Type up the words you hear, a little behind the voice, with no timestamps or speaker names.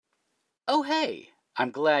Oh, hey! I'm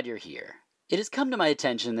glad you're here. It has come to my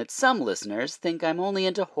attention that some listeners think I'm only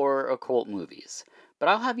into horror or cult movies, but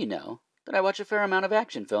I'll have you know that I watch a fair amount of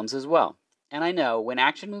action films as well. And I know when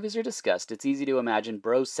action movies are discussed, it's easy to imagine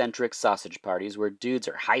bro-centric sausage parties where dudes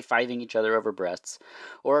are high-fiving each other over breasts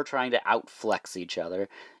or are trying to out-flex each other.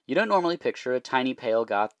 You don't normally picture a tiny pale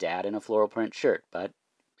goth dad in a floral print shirt, but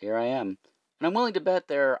here I am. And I'm willing to bet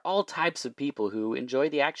there are all types of people who enjoy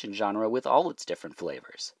the action genre with all its different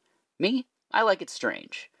flavors. Me, I like it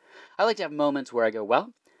strange. I like to have moments where I go,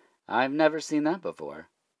 well, I've never seen that before.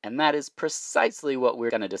 And that is precisely what we're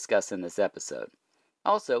going to discuss in this episode.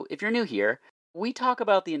 Also, if you're new here, we talk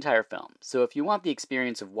about the entire film, so if you want the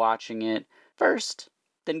experience of watching it first,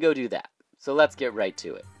 then go do that. So let's get right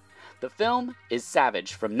to it. The film is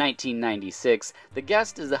Savage from 1996. The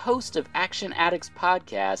guest is the host of Action Addicts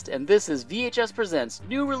podcast, and this is VHS Presents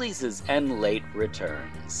New Releases and Late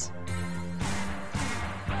Returns.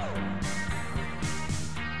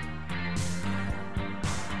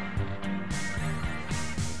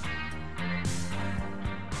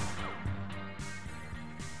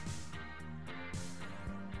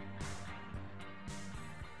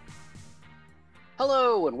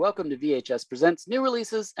 Hello, and welcome to VHS Presents New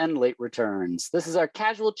Releases and Late Returns. This is our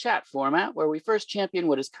casual chat format where we first champion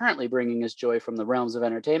what is currently bringing us joy from the realms of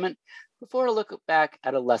entertainment before a look back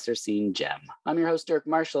at a lesser-seen gem. I'm your host, Dirk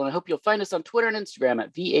Marshall, and I hope you'll find us on Twitter and Instagram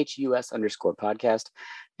at VHUS_podcast,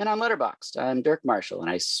 and on Letterboxd. I'm Dirk Marshall,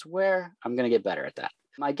 and I swear I'm going to get better at that.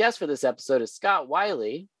 My guest for this episode is Scott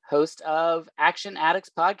Wiley, host of Action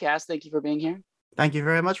Addicts podcast. Thank you for being here. Thank you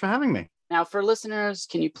very much for having me. Now, for listeners,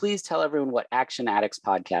 can you please tell everyone what Action Addicts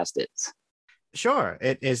podcast is? Sure.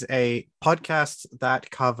 It is a podcast that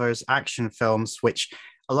covers action films, which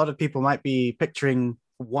a lot of people might be picturing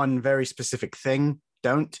one very specific thing.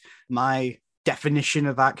 Don't. My definition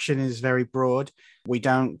of action is very broad. We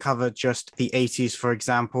don't cover just the 80s, for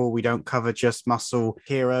example. We don't cover just muscle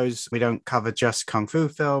heroes. We don't cover just kung fu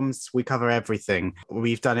films. We cover everything.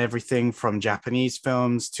 We've done everything from Japanese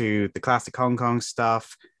films to the classic Hong Kong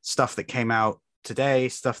stuff that came out today,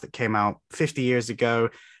 stuff that came out 50 years ago.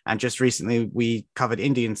 And just recently, we covered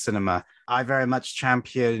Indian cinema. I very much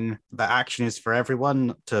champion that action is for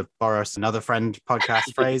everyone, to borrow another friend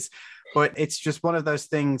podcast phrase. But it's just one of those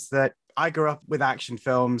things that I grew up with action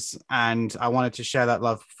films and I wanted to share that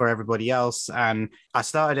love for everybody else. And I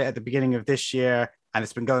started it at the beginning of this year and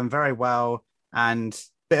it's been going very well. And a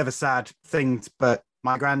bit of a sad thing, but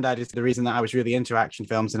my granddad is the reason that I was really into action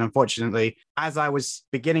films. And unfortunately, as I was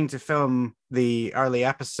beginning to film the early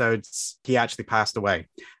episodes, he actually passed away.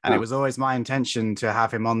 And It was always my intention to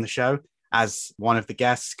have him on the show as one of the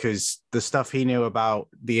guests, because the stuff he knew about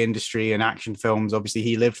the industry and action films, obviously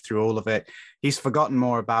he lived through all of it. He's forgotten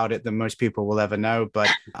more about it than most people will ever know. But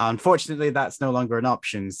unfortunately, that's no longer an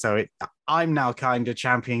option. So I'm now kind of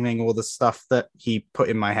championing all the stuff that he put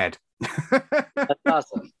in my head. That's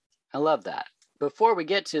awesome. I love that. Before we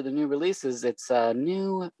get to the new releases, it's a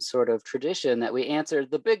new sort of tradition that we answer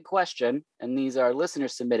the big question, and these are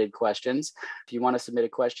listener-submitted questions. If you want to submit a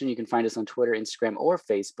question, you can find us on Twitter, Instagram, or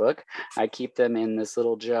Facebook. I keep them in this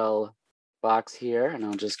little gel box here, and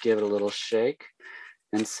I'll just give it a little shake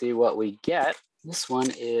and see what we get. This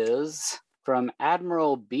one is from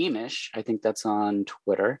Admiral Beamish. I think that's on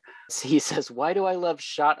Twitter. He says, "Why do I love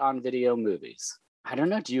shot-on-video movies?" I don't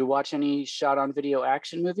know. Do you watch any shot-on-video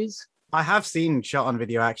action movies? I have seen shot on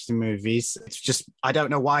video action movies. It's just, I don't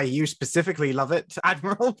know why you specifically love it,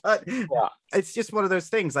 Admiral, but yeah. It's just one of those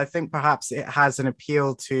things. I think perhaps it has an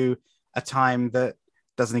appeal to a time that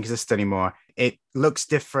doesn't exist anymore. It looks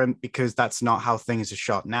different because that's not how things are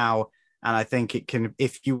shot now. And I think it can,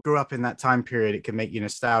 if you grew up in that time period, it can make you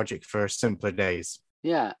nostalgic for simpler days.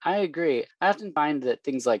 Yeah, I agree. I often find that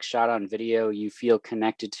things like shot on video, you feel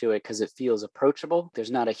connected to it because it feels approachable. There's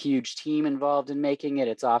not a huge team involved in making it.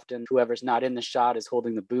 It's often whoever's not in the shot is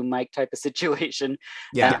holding the boom mic type of situation.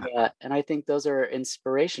 Yeah. And I think those are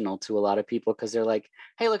inspirational to a lot of people because they're like,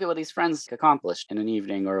 hey, look at what these friends accomplished in an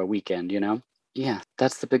evening or a weekend, you know? Yeah,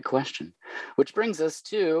 that's the big question. Which brings us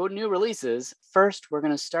to new releases. First, we're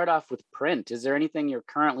going to start off with print. Is there anything you're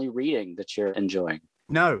currently reading that you're enjoying?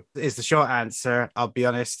 No, is the short answer. I'll be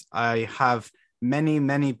honest. I have many,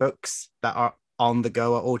 many books that are on the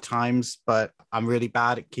go at all times, but I'm really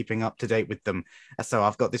bad at keeping up to date with them. So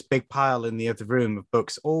I've got this big pile in the other room of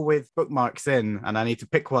books, all with bookmarks in, and I need to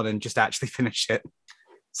pick one and just actually finish it.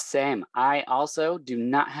 Same. I also do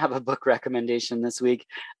not have a book recommendation this week.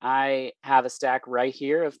 I have a stack right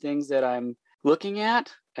here of things that I'm looking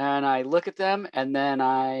at, and I look at them, and then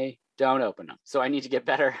I don't open them. So I need to get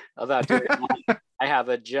better about doing it. I have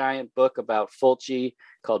a giant book about Fulci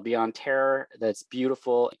called Beyond Terror that's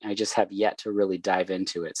beautiful. I just have yet to really dive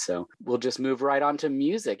into it. So we'll just move right on to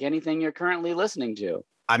music. Anything you're currently listening to?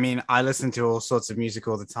 I mean, I listen to all sorts of music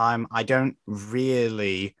all the time. I don't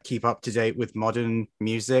really keep up to date with modern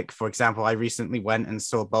music. For example, I recently went and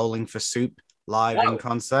saw Bowling for Soup live in Oh,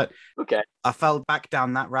 concert. okay. I fell back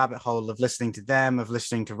down that rabbit hole of listening to them, of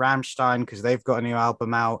listening to Rammstein because they've got a new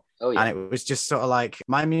album out. Oh, yeah. And it was just sort of like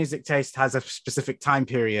my music taste has a specific time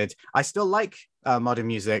period. I still like modern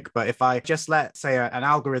music, but if I just let, say, an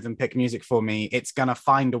algorithm pick music for me, it's going to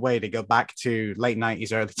find a way to go back to late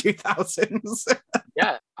 90s, early 2000s.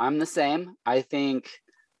 Yeah, I'm the same. I think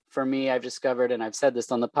for me, I've discovered, and I've said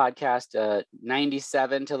this on the podcast,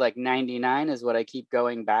 97 to like 99 is what I keep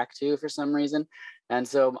going back to for some reason. And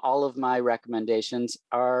so all of my recommendations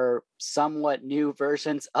are somewhat new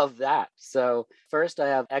versions of that. So first I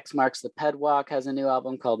have X Marks the Pedwalk has a new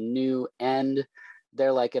album called New End.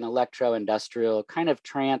 They're like an electro-industrial, kind of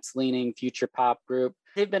trance-leaning future pop group.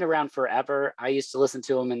 They've been around forever. I used to listen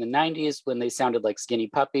to them in the 90s when they sounded like Skinny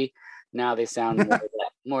Puppy. Now they sound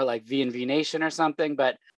more like V&V Nation or something,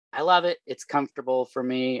 but I love it. It's comfortable for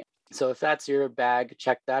me. So if that's your bag,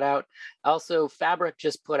 check that out. Also, Fabric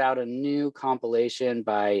just put out a new compilation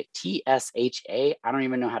by TSHA. I don't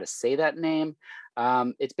even know how to say that name.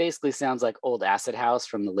 It basically sounds like old acid house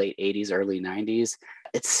from the late 80s, early 90s.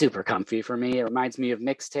 It's super comfy for me. It reminds me of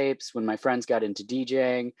mixtapes when my friends got into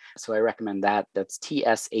DJing. So I recommend that. That's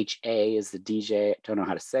TSHA is the DJ. I don't know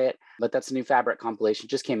how to say it, but that's a new Fabric compilation.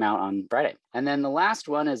 Just came out on Friday. And then the last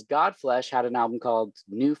one is Godflesh had an album called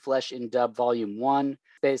New Flesh in Dub Volume 1.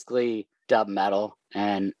 Basically dub metal,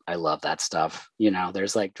 and I love that stuff. You know,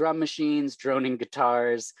 there's like drum machines, droning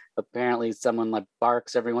guitars. Apparently someone like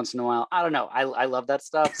barks every once in a while. I don't know. I love that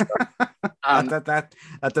stuff. So, that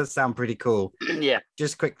does sound pretty cool. Yeah.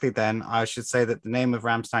 Just quickly then, I should say that the name of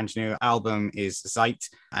Rammstein's new album is Zeit,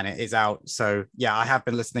 and it is out. So yeah, I have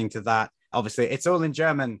been listening to that. Obviously, it's all in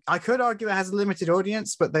German. I could argue it has a limited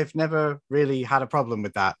audience, but they've never really had a problem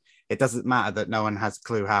with that. It doesn't matter that no one has a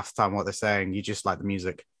clue half the time what they're saying. You just like the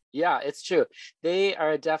music. Yeah, it's true. They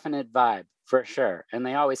are a definite vibe for sure. And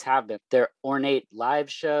they always have been. Their ornate live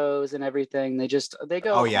shows and everything, they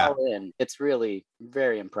go all in. It's really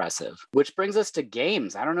very impressive. Which brings us to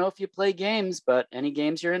games. I don't know if you play games, but any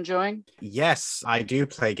games you're enjoying? Yes, I do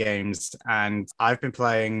play games, and I've been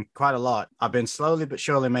playing quite a lot. I've been slowly but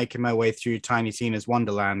surely making my way through Tiny Tina's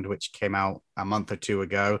Wonderland, which came out a month or two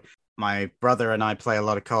ago. My brother and I play a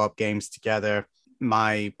lot of co-op games together.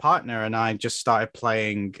 My partner and I just started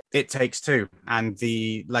playing It Takes Two and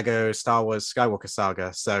the Lego Star Wars Skywalker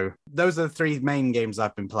Saga. So those are the three main games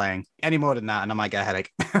I've been playing. Any more than that, and I might get a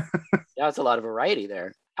headache. Yeah, it's a lot of variety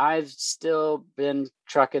there. I've still been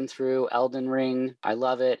trucking through Elden Ring. I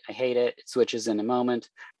love it. I hate it. It switches in a moment.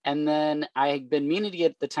 And then I've been meaning to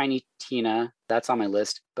get the Tiny Tina. That's on my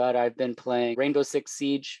list. But I've been playing Rainbow Six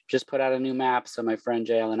Siege. Just put out a new map. So my friend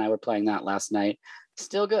JL and I were playing that last night.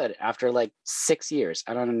 Still good after like 6 years.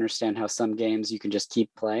 I don't understand how some games you can just keep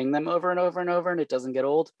playing them over and over and over and it doesn't get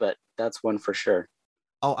old. But that's one for sure.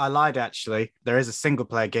 Oh, I lied, actually. There is a single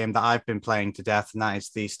player game that I've been playing to death, and that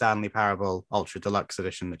is the Stanley Parable Ultra Deluxe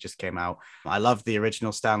Edition that just came out. I love the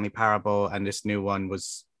original Stanley Parable, and this new one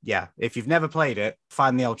was, yeah, if you've never played it,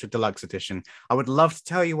 find the Ultra Deluxe Edition. I would love to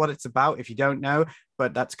tell you what it's about if you don't know,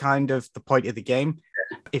 but that's kind of the point of the game.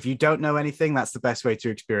 If you don't know anything, that's the best way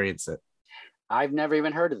to experience it. I've never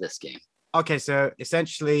even heard of this game. Okay, so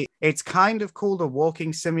essentially, it's kind of called a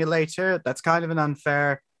walking simulator. That's kind of an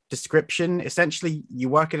unfair description. Essentially, you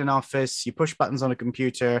work in an office, you push buttons on a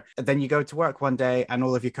computer, and then you go to work one day and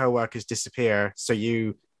all of your coworkers disappear. So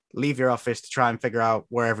you leave your office to try and figure out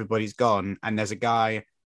where everybody's gone. And there's a guy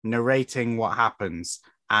narrating what happens.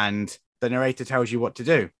 And the narrator tells you what to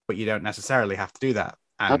do, but you don't necessarily have to do that.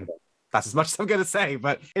 And that's as much as I'm going to say,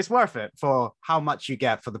 but it's worth it for how much you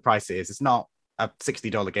get for the price it is. It's not a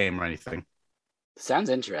 $60 game or anything. Sounds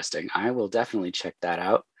interesting. I will definitely check that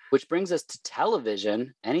out. Which brings us to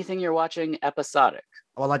television. Anything you're watching episodic?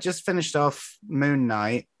 Well, I just finished off Moon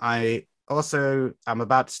Knight. I also am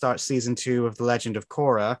about to start season 2 of The Legend of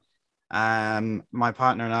Korra. My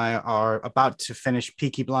partner and I are about to finish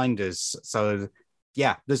Peaky Blinders. So,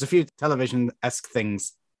 yeah, there's a few television-esque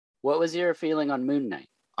things. What was your feeling on Moon Knight?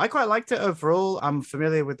 I quite liked it overall. I'm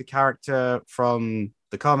familiar with the character from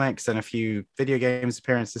the comics and a few video games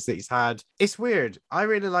appearances that he's had. It's weird. I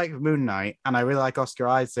really like Moon Knight and I really like Oscar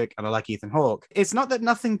Isaac and I like Ethan Hawke. It's not that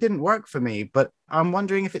nothing didn't work for me, but I'm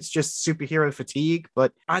wondering if it's just superhero fatigue.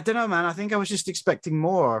 But I don't know, man. I think I was just expecting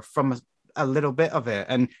more from a little bit of it.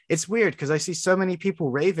 And it's weird because I see so many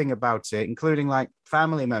people raving about it, including like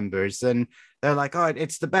family members, and they're like, oh,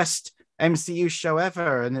 it's the best MCU show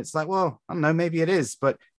ever. And it's like, well, I don't know, maybe it is,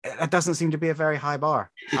 but it doesn't seem to be a very high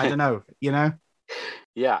bar. I don't know, you know?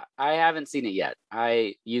 Yeah, I haven't seen it yet.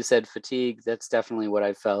 You said fatigue. That's definitely what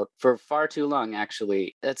I felt for far too long,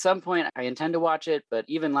 actually. At some point, I intend to watch it, but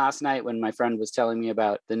even last night when my friend was telling me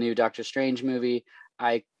about the new Doctor Strange movie,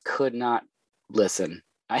 I could not listen.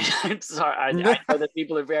 I'm sorry. I know that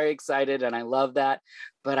people are very excited and I love that,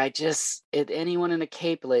 but anyone in a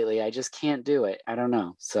cape lately, I just can't do it. I don't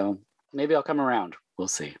know. So maybe I'll come around. We'll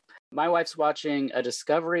see. My wife's watching A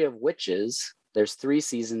Discovery of Witches. There's 3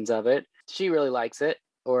 seasons of it. She really likes it,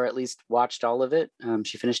 or at least watched all of it.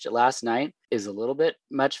 She finished it last night. Is a little bit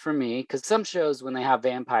much for me because some shows, when they have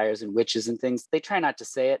vampires and witches and things, they try not to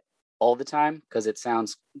say it all the time because it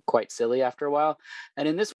sounds quite silly after a while. And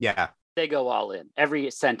in this, Yeah. they go all in.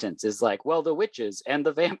 Every sentence is like, well, the witches and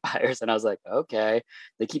the vampires. And I was like, okay.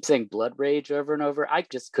 They keep saying blood rage over and over. I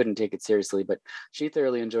just couldn't take it seriously, but she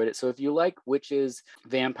thoroughly enjoyed it. So if you like witches,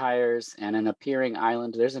 vampires, and an appearing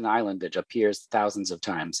island, there's an island that appears thousands of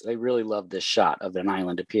times. They really love this shot of an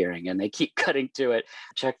island appearing and they keep cutting to it.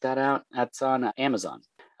 Check that out. That's on Amazon.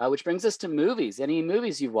 Which brings us to movies. Any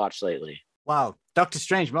movies you've watched lately? Wow. Doctor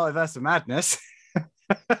Strange, Multiverse of Madness.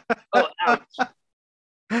 Oh, ouch.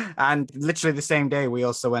 And literally the same day, we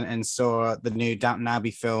also went and saw the new Downton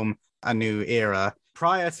Abbey film, A New Era.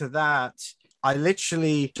 Prior to that, I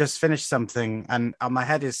literally just finished something and my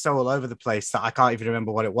head is so all over the place that I can't even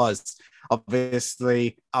remember what it was.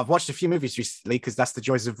 Obviously, I've watched a few movies recently because that's the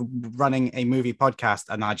joys of running a movie podcast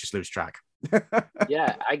and I just lose track.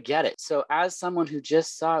 Yeah, I get it. So as someone who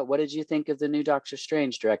just saw it, what did you think of the new Doctor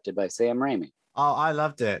Strange directed by Sam Raimi? Oh, I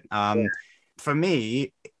loved it. For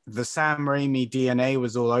me, the Sam Raimi DNA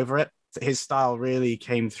was all over it. His style really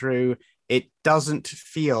came through. It doesn't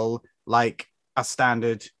feel like a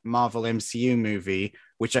standard Marvel MCU movie,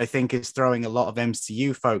 which I think is throwing a lot of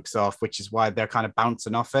MCU folks off, which is why they're kind of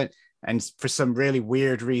bouncing off it. And for some really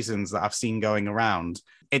weird reasons that I've seen going around.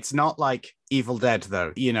 It's not like Evil Dead,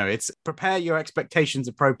 though. You know, it's prepare your expectations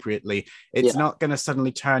appropriately. It's not going to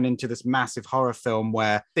suddenly turn into this massive horror film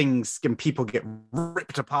where things and people get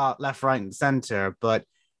ripped apart left, right, and center. But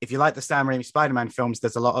if you like the Sam Raimi Spider-Man films,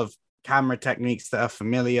 there's a lot of camera techniques that are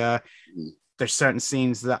familiar. There's certain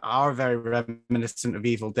scenes that are very reminiscent of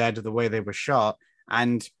Evil Dead, the way they were shot.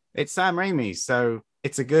 And it's Sam Raimi, so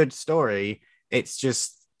it's a good story. It's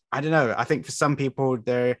just, I don't know. I think for some people,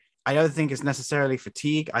 I don't think it's necessarily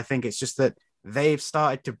fatigue. I think it's just that they've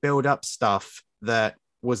started to build up stuff that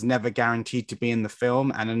was never guaranteed to be in the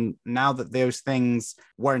film. And now that those things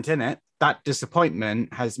weren't in it, that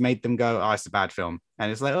disappointment has made them go, oh, it's a bad film.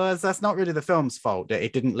 And it's like, oh, that's not really the film's fault.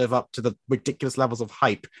 It didn't live up to the ridiculous levels of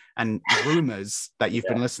hype and rumors that you've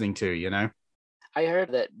been listening to, you know? I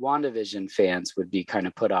heard that WandaVision fans would be kind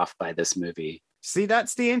of put off by this movie. See,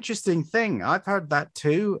 that's the interesting thing. I've heard that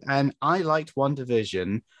too. And I liked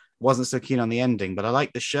WandaVision. Wasn't so keen on the ending, but I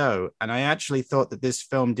liked the show. And I actually thought that this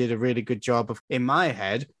film did a really good job of, in my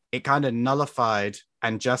head, it kind of nullified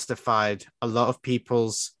and justified a lot of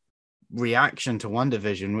people's reaction to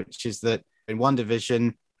WandaVision, which is that in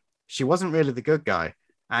WandaVision, she wasn't really the good guy.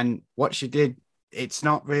 And what she did, it's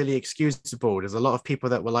not really excusable. There's a lot of people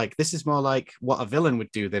that were like, this is more like what a villain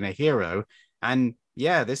would do than a hero. And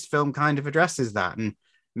yeah, this film kind of addresses that. And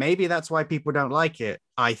maybe that's why people don't like it,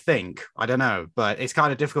 I think. I don't know, but it's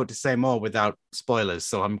kind of difficult to say more without spoilers,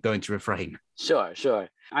 so I'm going to refrain. Sure.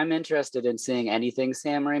 I'm interested in seeing anything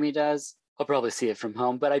Sam Raimi does. I'll probably see it from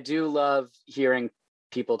home, but I do love hearing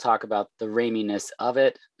people talk about the Raimi-ness of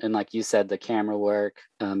it. And like you said, the camera work,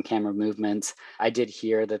 camera movements. I did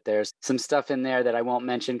hear that there's some stuff in there that I won't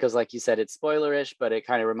mention because like you said, it's spoilerish, but it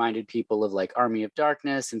kind of reminded people of like Army of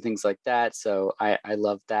Darkness and things like that. So I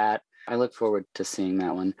love that. I look forward to seeing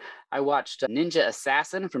that one. I watched Ninja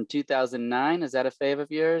Assassin from 2009. Is that a fave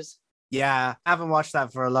of yours? Yeah, I haven't watched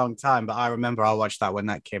that for a long time, but I remember I watched that when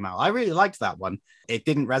that came out. I really liked that one. It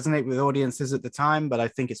didn't resonate with audiences at the time, but I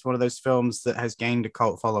think it's one of those films that has gained a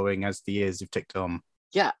cult following as the years have ticked on.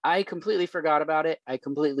 Yeah, I completely forgot about it. I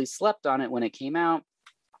completely slept on it when it came out.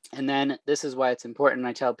 And then this is why it's important.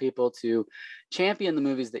 I tell people to champion the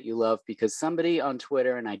movies that you love because somebody on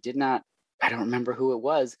Twitter, and I don't remember who it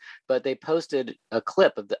was, but they posted a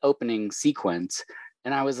clip of the opening sequence.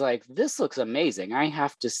 And I was like, this looks amazing. I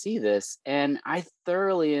have to see this. And I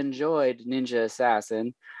thoroughly enjoyed Ninja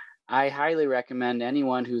Assassin. I highly recommend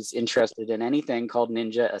anyone who's interested in anything called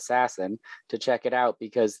Ninja Assassin to check it out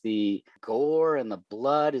because the gore and the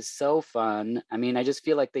blood is so fun. I mean, I just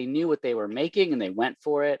feel like they knew what they were making and they went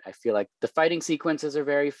for it. I feel like the fighting sequences are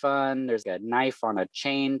very fun. There's a knife on a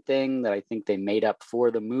chain thing that I think they made up for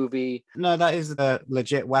the movie. No, that is the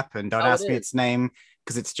legit weapon. Don't Oh, it ask me is. its name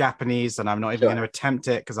because it's Japanese and I'm not even Sure. going to attempt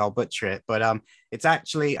it because I'll butcher it. But it's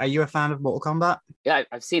actually, are you a fan of Mortal Kombat? Yeah,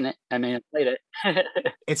 I've seen it. I mean, I played it.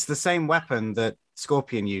 It's the same weapon that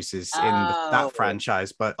Scorpion uses in that Oh,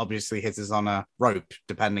 franchise, but obviously his is on a rope,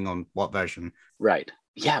 depending on what version. right.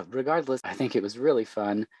 Yeah, regardless, I think it was really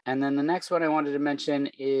fun. And then the next one I wanted to mention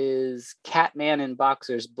is Catman in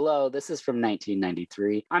Boxer's Blow. This is from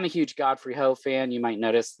 1993. I'm a huge Godfrey Ho fan. You might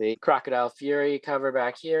notice the Crocodile Fury cover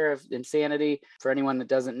back here of Insanity. For anyone that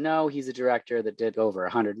doesn't know, he's a director that did over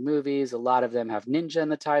 100 movies. A lot of them have ninja in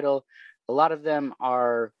the title. A lot of them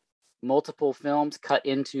are multiple films cut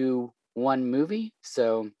into one movie.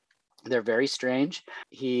 So they're very strange.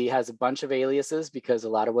 He has a bunch of aliases because a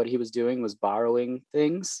lot of what he was doing was borrowing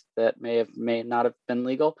things that may not have been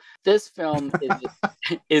legal. This film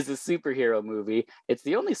is a superhero movie. It's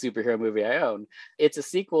the only superhero movie I own. It's a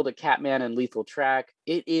sequel to Catman and Lethal Track.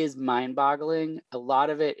 It is mind-boggling. A lot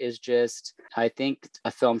of it is just, I think, a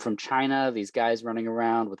film from China, these guys running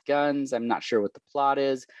around with guns. I'm not sure what the plot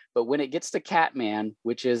is, but when it gets to Catman,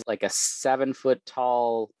 which is like a 7-foot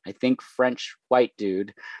tall, I think French white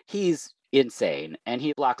dude, he's insane and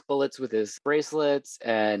he blocks bullets with his bracelets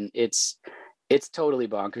and it's totally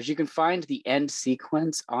bonkers. You can find the end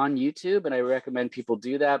sequence on YouTube and I recommend people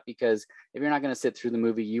do that because if you're not going to sit through the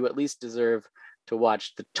movie, you at least deserve to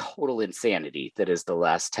watch the total insanity that is the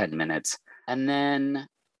last 10 minutes. And then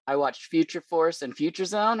I watched Future Force and Future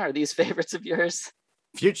Zone. Are these favorites of yours?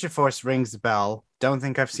 Future Force rings the bell. Don't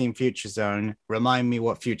think I've seen Future Zone. Remind me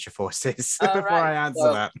what Future Force is All before right. I answer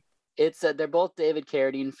So that. it's they're both David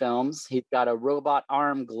Carradine films. He's got a robot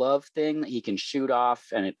arm glove thing that he can shoot off,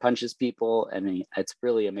 and it punches people, and it's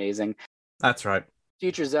really amazing. That's right.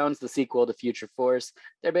 Future Zone's the sequel to Future Force.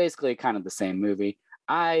 They're basically kind of the same movie.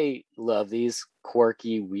 I love these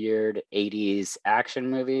quirky, weird 80s action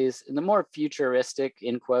movies. And the more futuristic,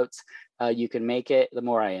 in quotes, you can make it, the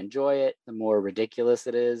more I enjoy it, the more ridiculous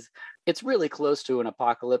it is. It's really close to an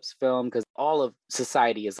apocalypse film because all of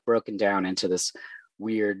society is broken down into this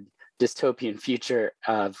weird dystopian future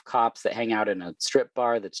of cops that hang out in a strip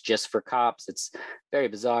bar that's just for cops. It's very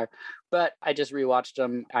bizarre, but I just rewatched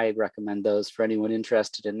them. I recommend those for anyone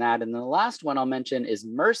interested in that. And the last one I'll mention is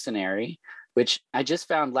Mercenary, which I just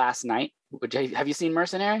found last night. Have you seen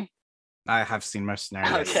Mercenary? I have seen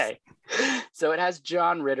Mercenary. Okay. So it has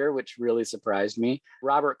John Ritter, which really surprised me,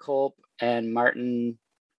 Robert Culp and Martin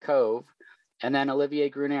Cove, and then Olivier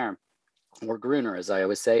Gruner, or Gruner, as I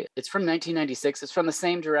always say. It's from 1996. It's from the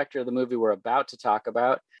same director of the movie we're about to talk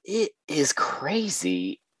about. It is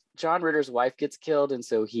crazy. John Ritter's wife gets killed, and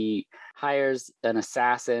so he hires an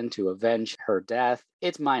assassin to avenge her death.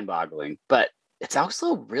 It's mind-boggling, but it's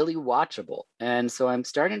also really watchable. And so I'm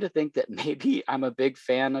starting to think that maybe I'm a big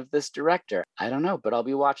fan of this director. I don't know, but I'll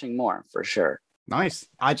be watching more for sure. Nice.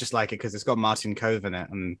 I just like it because it's got Martin Cove in it.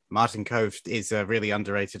 And Martin Cove is a really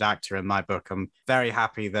underrated actor in my book. I'm very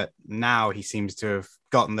happy that now he seems to have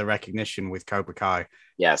gotten the recognition with Cobra Kai.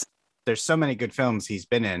 Yes. There's so many good films he's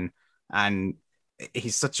been in, and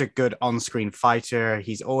he's such a good on-screen fighter.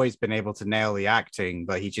 He's always been able to nail the acting,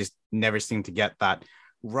 but he just never seemed to get that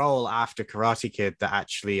role after Karate Kid that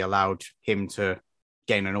actually allowed him to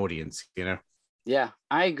gain an audience, you know? Yeah,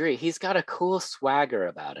 I agree. He's got a cool swagger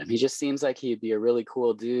about him. He just seems like he'd be a really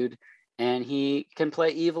cool dude, and he can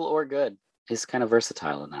play evil or good. He's kind of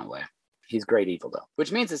versatile in that way. He's great evil, though,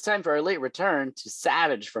 which means it's time for our late return to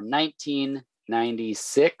Savage from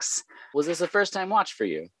 1996. Was this a first-time watch for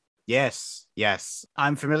you? Yes.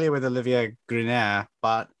 I'm familiar with Olivier Gruner,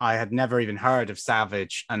 but I had never even heard of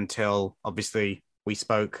Savage until obviously we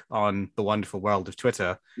spoke on the wonderful world of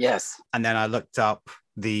Twitter. Yes. And then I looked up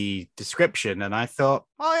the description and I thought,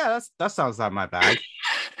 oh yeah, that sounds like my bag.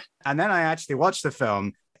 And then I actually watched the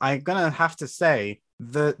film. I'm gonna have to say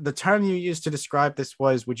the term you used to describe this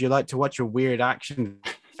was, would you like to watch a weird action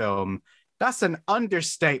film? That's an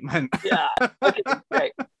understatement. Yeah. Okay,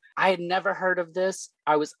 great. I had never heard of this.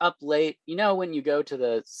 I was up late. You know, when you go to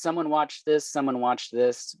the someone watched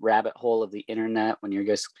this rabbit hole of the internet when you're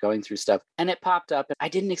just going through stuff, and it popped up and I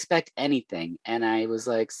didn't expect anything. And I was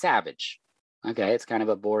like, Savage. Okay, it's kind of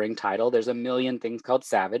a boring title. There's a million things called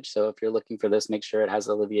Savage. So if you're looking for this, make sure it has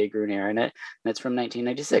Olivier Gruner in it. And it's from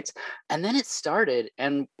 1996. And then it started,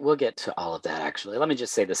 and we'll get to all of that actually. Let me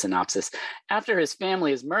just say the synopsis. After his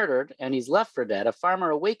family is murdered and he's left for dead, a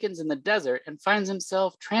farmer awakens in the desert and finds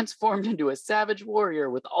himself transformed into a savage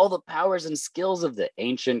warrior with all the powers and skills of the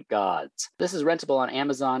ancient gods. This is rentable on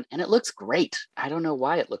Amazon, and it looks great. I don't know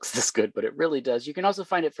why it looks this good, but it really does. You can also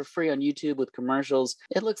find it for free on YouTube with commercials.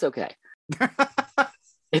 It looks okay.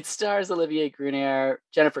 It stars Olivier Gruner,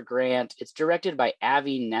 Jennifer Grant. It's directed by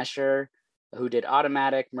Avi Nesher, who did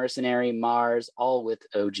Automatic, Mercenary, Mars, all with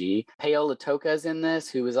OG. Paola Toka's in this,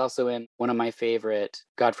 who is also in one of my favorite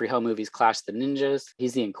Godfrey Ho movies, Clash the Ninjas.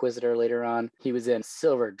 He's the Inquisitor later on. He was in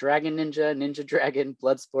Silver Dragon Ninja, Ninja Dragon,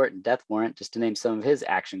 Bloodsport, and Death Warrant, just to name some of his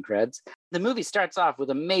action creds. The movie starts off with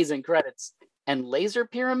amazing credits and laser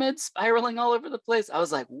pyramids spiraling all over the place. I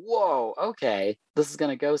was like, whoa, okay, this is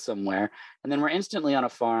going to go somewhere. And then we're instantly on a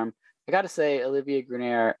farm. I got to say, Olivier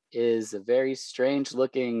Gruner is a very strange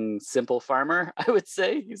looking, simple farmer, I would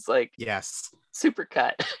say. He's like, yes, super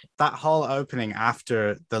cut. That whole opening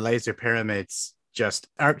after the laser pyramids just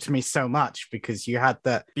irked me so much because you had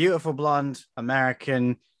that beautiful blonde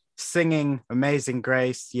American singing Amazing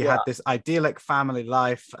Grace. You had this idyllic family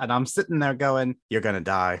life. And I'm sitting there going, you're going to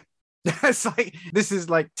die. It's like, this is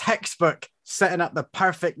like textbook setting up the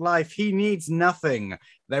perfect life. He needs nothing.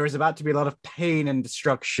 There is about to be a lot of pain and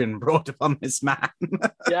destruction brought upon this man.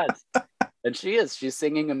 Yes. And she's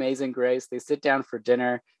singing Amazing Grace. They sit down for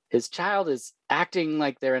dinner. His child is acting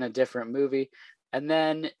like they're in a different movie. And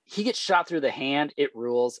then he gets shot through the hand. It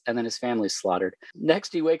rules. And then his family's slaughtered.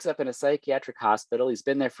 Next, he wakes up in a psychiatric hospital. He's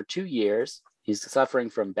been there for 2 years. He's suffering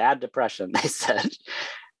from bad depression, they said.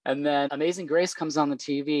 And then Amazing Grace comes on the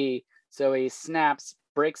TV. So he snaps,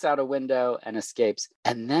 breaks out a window, and escapes.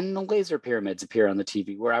 And then the laser pyramids appear on the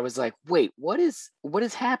TV, where I was like, wait, what is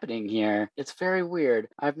happening here? It's very weird.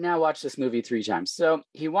 I've now watched this movie 3 times. So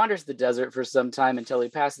he wanders the desert for some time until he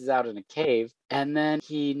passes out in a cave. And then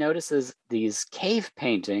he notices these cave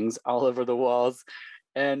paintings all over the walls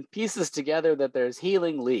and pieces together that there's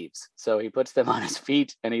healing leaves. So he puts them on his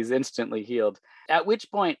feet and he's instantly healed. At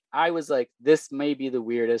which point I was like, this may be the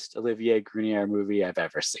weirdest Olivier Gruner movie I've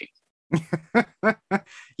ever seen.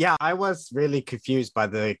 Yeah, I was really confused by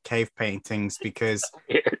the cave paintings because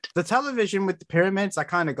Weird. the television with the pyramids, I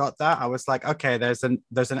kind of got that. I was like, okay, there's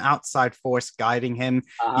an outside force guiding him.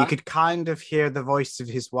 You could kind of hear the voice of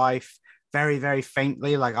his wife very, very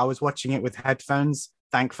faintly. Like I was watching it with headphones,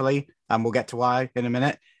 thankfully, and we'll get to why in a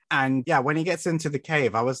minute. And yeah, when he gets into the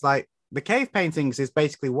cave, I was like, the cave paintings is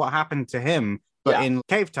basically what happened to him, but in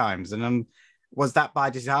cave times. And was that by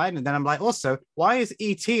design? And then I'm like, also, why is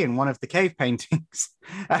E.T. in one of the cave paintings?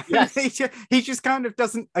 Yes. he just kind of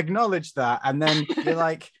doesn't acknowledge that. And then you're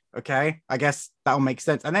like, okay, I guess that'll make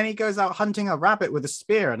sense. And then he goes out hunting a rabbit with a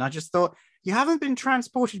spear. And I just thought, you haven't been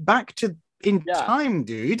transported back in time,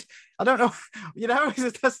 dude. I don't know.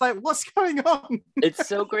 It's just like, what's going on? It's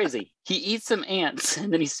so crazy. He eats some ants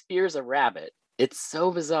and then he spears a rabbit. It's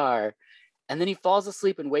so bizarre. And then he falls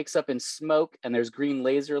asleep and wakes up in smoke, and there's green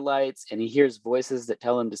laser lights, and he hears voices that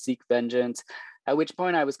tell him to seek vengeance. At which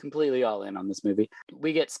point I was completely all in on this movie.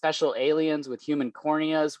 We get special aliens with human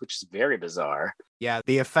corneas, which is very bizarre. Yeah,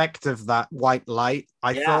 the effect of that white light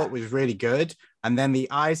I thought was really good. And then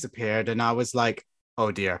the eyes appeared, and I was like,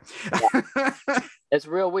 oh dear. Yeah. It's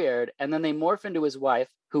real weird. And then they morph into his wife,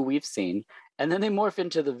 who we've seen, and then they morph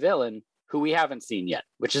into the villain, who we haven't seen yet,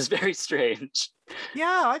 which is very strange.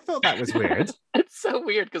 Yeah, I thought that was weird. It's so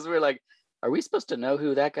weird because we're like, are we supposed to know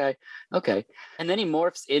who that guy? Okay. And then he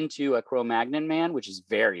morphs into a Cro-Magnon man, which is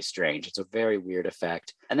very strange. It's a very weird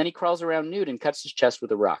effect. And then he crawls around nude and cuts his chest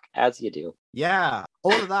with a rock, as you do. Yeah,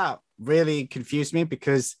 all of that really confused me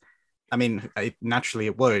because, I mean, naturally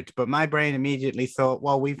it would, but my brain immediately thought,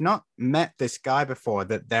 well, we've not met this guy before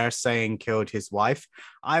that they're saying killed his wife.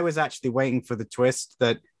 I was actually waiting for the twist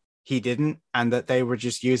that he didn't, and that they were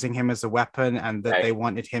just using him as a weapon and that they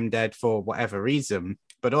wanted him dead for whatever reason.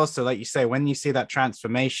 But also, like you say, when you see that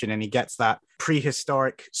transformation and he gets that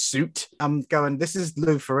prehistoric suit, I'm going, this is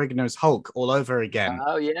Lou Ferrigno's Hulk all over again.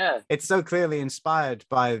 Oh, yeah. It's so clearly inspired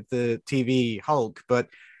by the TV Hulk, but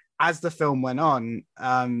as the film went on,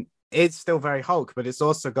 it's still very Hulk, but it's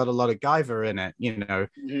also got a lot of Guyver in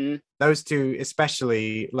it, Those two,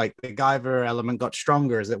 especially, like the Guyver element got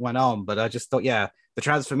stronger as it went on, but I just thought, the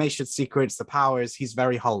transformation sequence, the powers, he's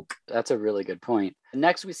very Hulk. That's a really good point.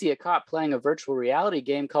 Next, we see a cop playing a virtual reality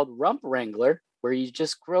game called Rump Wrangler, where you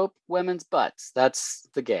just grope women's butts. That's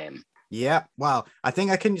the game. Yeah, well, I think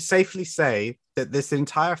I can safely say that this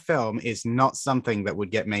entire film is not something that would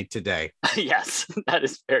get made today. Yes, that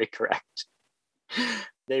is very correct.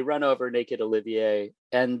 They run over naked Olivier,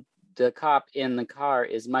 and the cop in the car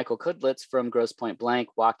is Michael Kudlitz from Grosse Point Blank,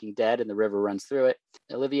 Walking Dead, and the river runs through it.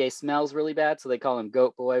 Olivier smells really bad, so they call him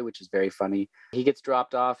Goat Boy, which is very funny. He gets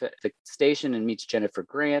dropped off at the station and meets Jennifer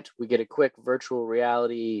Grant. We get a quick virtual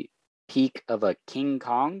reality peek of a King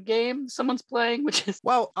Kong game someone's playing, which is...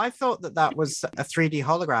 Well, I thought that was a 3D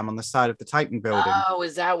hologram on the side of the Titan building. Oh,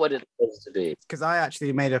 is that what it's supposed to be? Because I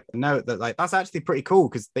actually made a note that like that's actually pretty cool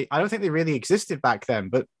because I don't think they really existed back then,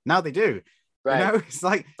 but now they do. Right. You know, it's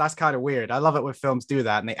like that's kind of weird. I love it when films do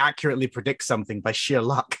that and they accurately predict something by sheer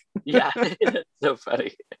luck. Yeah, it's so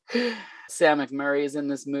funny. Sam McMurray is in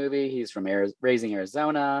this movie. He's from Raising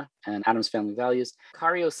Arizona and Addams Family Values.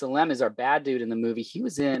 Kario Salem is our bad dude in the movie. He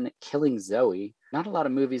was in Killing Zoe. Not a lot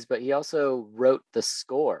of movies, but he also wrote The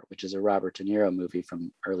Score, which is a Robert De Niro movie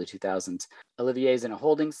from early 2000s. Olivier's in a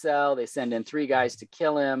holding cell. They send in 3 guys to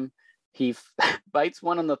kill him. He bites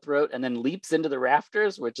one on the throat and then leaps into the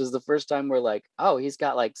rafters, which is the first time we're like, oh, he's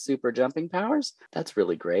got like super jumping powers. That's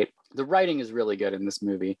really great. The writing is really good in this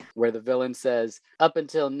movie, where the villain says, up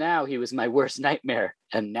until now, he was my worst nightmare.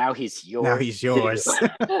 And now he's yours. Now he's yours.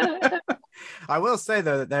 I will say,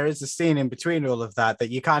 though, that there is a scene in between all of that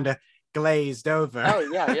you kind of glazed over. Oh,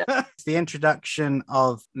 yeah. It's the introduction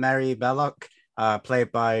of Mary Belloc,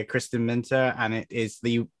 played by Kristen Minter, and it is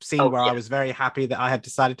the scene where I was very happy that I had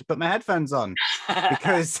decided to put my headphones on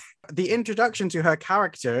because the introduction to her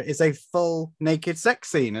character is a full naked sex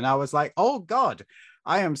scene, and I was like, oh God,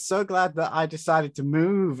 I am so glad that I decided to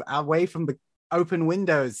move away from the open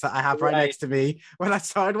windows that I have right next to me when I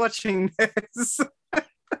started watching this.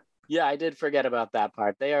 Yeah, I did forget about that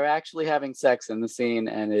part. They are actually having sex in the scene,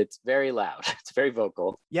 and it's very loud. It's very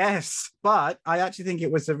vocal. Yes, but I actually think it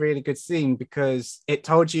was a really good scene because it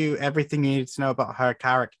told you everything you needed to know about her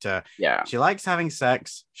character. Yeah. She likes having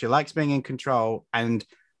sex. She likes being in control. And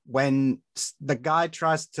when the guy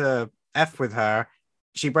tries to F with her,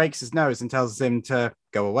 she breaks his nose and tells him to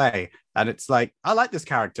go away. And it's like, I like this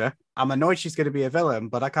character. I'm annoyed she's going to be a villain,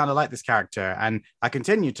 but I kind of like this character. And I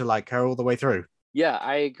continue to like her all the way through. Yeah,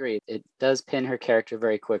 I agree. It does pin her character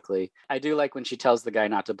very quickly. I do like when she tells the guy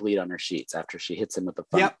not to bleed on her sheets after she hits him with the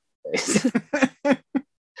phone. Yep.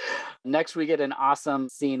 Next, we get an awesome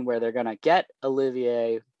scene where they're going to get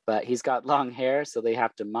Olivier, but he's got long hair, so they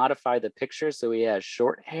have to modify the picture so he has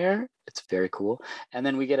short hair. It's very cool. And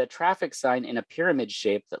then we get a traffic sign in a pyramid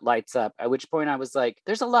shape that lights up, at which point I was like,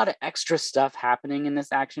 there's a lot of extra stuff happening in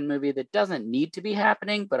this action movie that doesn't need to be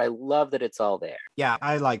happening, but I love that it's all there. Yeah,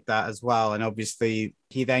 I like that as well. And obviously,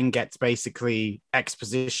 he then gets basically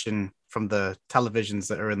exposition from the televisions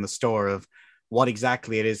that are in the store of what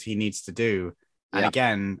exactly it is he needs to do. And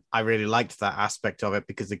again, I really liked that aspect of it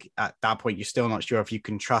because at that point, you're still not sure if you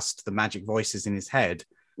can trust the magic voices in his head.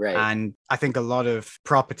 Right. And I think a lot of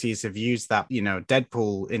properties have used that. You know,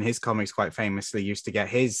 Deadpool in his comics quite famously used to get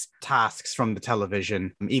his tasks from the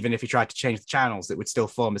television. Even if he tried to change the channels, it would still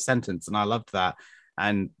form a sentence. And I loved that.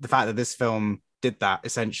 And the fact that this film did that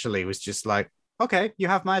essentially was just like, okay, you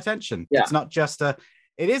have my attention. Yeah. It's not just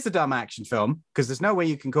it is a dumb action film because there's no way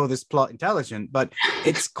you can call this plot intelligent, but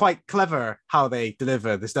it's quite clever how they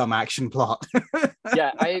deliver this dumb action plot.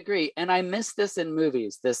 Yeah, I agree. And I miss this in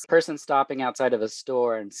movies. This person stopping outside of a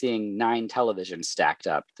store and seeing 9 televisions stacked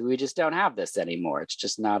up. We just don't have this anymore. It's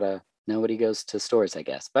just nobody goes to stores, I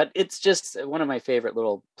guess. But it's just one of my favorite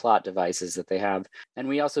little plot devices that they have. And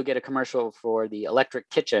we also get a commercial for the Electric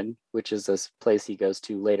Kitchen, which is this place he goes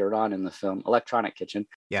to later on in the film, Electronic Kitchen.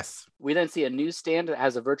 Yes. We then see a newsstand that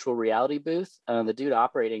has a virtual reality booth. The dude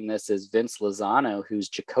operating this is Vince Lozano, who's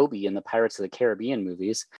Jacoby in the Pirates of the Caribbean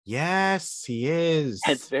movies. Yes, he is.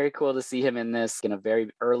 It's very cool to see him in this in a very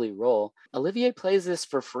early role. Olivier plays this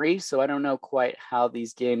for free, so I don't know quite how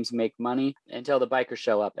these games make money until the bikers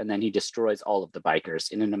show up, and then he destroys all of the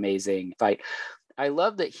bikers in an amazing fight. I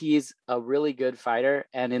love that he's a really good fighter,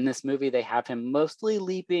 and in this movie, they have him mostly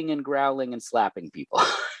leaping and growling and slapping people.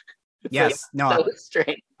 Yes, no, so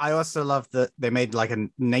I also love that they made like a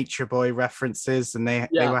Nature Boy references and they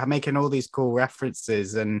were making all these cool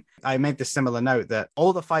references. And I made the similar note that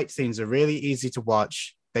all the fight scenes are really easy to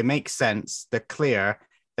watch. They make sense. They're clear.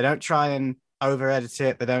 They don't try and over edit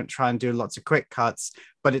it. They don't try and do lots of quick cuts,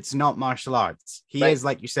 but it's not martial arts. He is,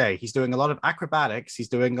 like you say, he's doing a lot of acrobatics. He's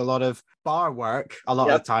doing a lot of bar work a lot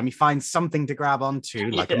of the time. He finds something to grab onto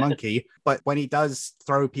like a monkey. But when he does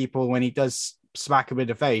throw people, when he does smack him in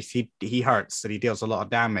the face, he hurts and he deals a lot of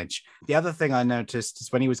damage. The other thing I noticed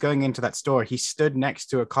is when he was going into that store, he stood next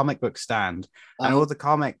to a comic book stand, and all the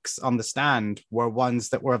comics on the stand were ones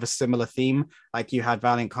that were of a similar theme. Like you had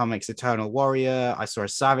Valiant Comics Eternal Warrior, I saw a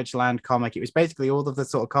Savage Land comic. It was basically all of the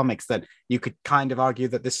sort of comics that you could kind of argue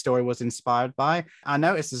that this story was inspired by. I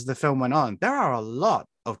noticed as the film went on, there are a lot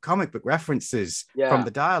of comic book references from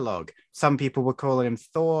the dialogue. Some people were calling him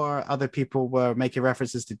Thor, other people were making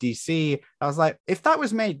references to DC. I was like, if that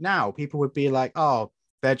was made now, people would be like, oh,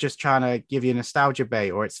 they're just trying to give you nostalgia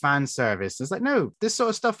bait or it's fan service. It's like, no, this sort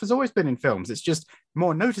of stuff has always been in films. It's just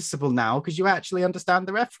more noticeable now because you actually understand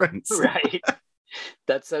the reference. Right.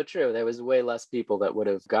 That's so true. There was way less people that would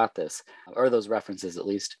have got this, or those references at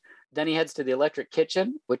least. Then he heads to the Electric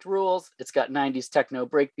Kitchen, which rules. It's got 90s techno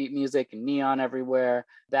breakbeat music and neon everywhere.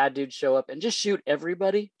 Bad dudes show up and just shoot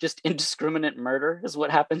everybody. Just indiscriminate murder is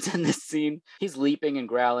what happens in this scene. He's leaping and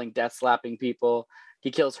growling, death slapping people.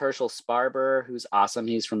 He kills Herschel Sparber, who's awesome.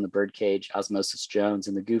 He's from the Birdcage, Osmosis Jones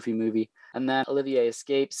in the Goofy movie. And then Olivier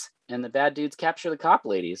escapes, and the bad dudes capture the cop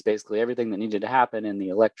ladies. Basically everything that needed to happen in the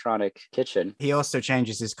Electronic Kitchen. He also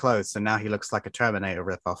changes his clothes, so now he looks like a Terminator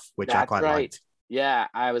ripoff, which I quite liked. Yeah,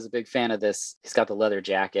 I was a big fan of this. He's got the leather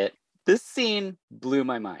jacket. This scene blew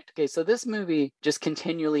my mind. Okay, so this movie just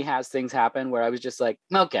continually has things happen where I was just like,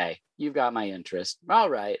 okay, you've got my interest. All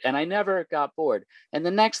right. And I never got bored. And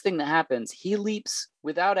the next thing that happens, he leaps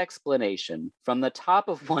without explanation from the top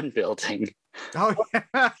of one building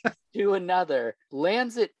to another,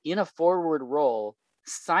 lands it in a forward roll,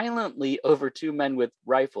 silently over two men with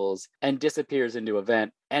rifles, and disappears into a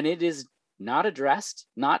vent. And it is not addressed,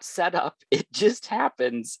 not set up. It just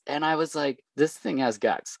happens. And I was like, this thing has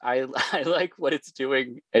guts. I like what it's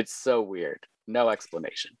doing. It's so weird. No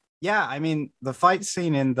explanation. Yeah, I mean, the fight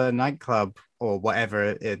scene in the nightclub or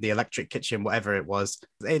whatever, the Electric Kitchen, whatever it was,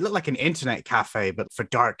 it looked like an internet cafe, but for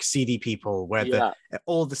dark, seedy people where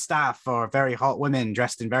all the staff are very hot women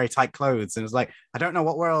dressed in very tight clothes. And it's like, I don't know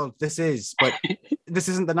what world this is, but this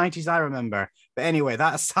isn't the 90s I remember. But anyway,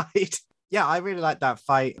 that aside, yeah, I really liked that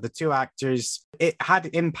fight. The two actors, it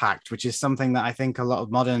had impact, which is something that I think a lot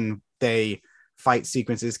of modern day fight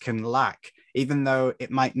sequences can lack. Even though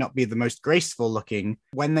it might not be the most graceful looking,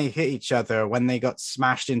 when they hit each other, when they got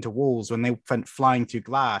smashed into walls, when they went flying through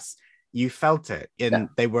glass, you felt it.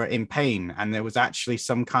 They were in pain, and there was actually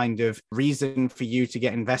some kind of reason for you to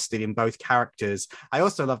get invested in both characters. I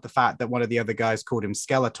also love the fact that one of the other guys called him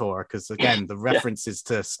Skeletor, because again, the references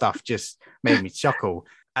to stuff just made me chuckle.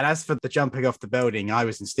 And as for the jumping off the building, I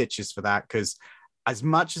was in stitches for that, because as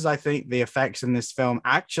much as I think the effects in this film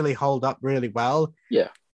actually hold up really well,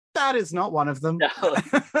 that is not one of them. No,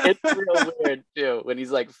 it's real weird too when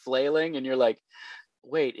he's like flailing and you're like,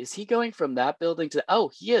 wait, is he going from that building to,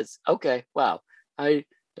 oh, he is. Okay, wow. I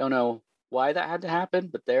don't know why that had to happen,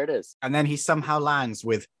 but there it is. And then he somehow lands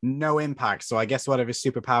with no impact. So I guess one of his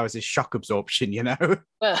superpowers is shock absorption, you know?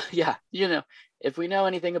 Well, yeah, you know, if we know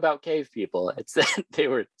anything about cave people, it's that they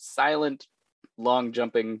were silent, long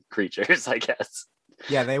jumping creatures, I guess.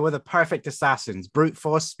 Yeah, they were the perfect assassins. Brute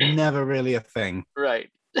force, never really a thing. Right.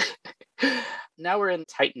 Now we're in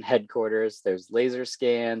Titan headquarters. There's laser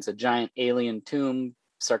scans, a giant alien tomb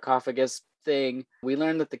sarcophagus thing. We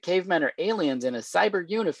learn that the cavemen are aliens in a cyber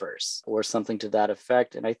universe or something to that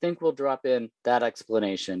effect. And I think we'll drop in that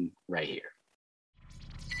explanation right here.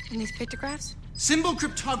 And these pictographs? Symbol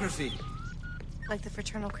cryptography. Like the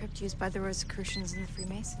fraternal crypt used by the Rosicrucians and the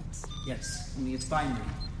Freemasons. Yes, only it's binary.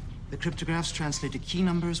 The cryptographs translate to key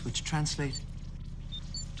numbers, which translate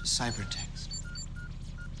to cybertext.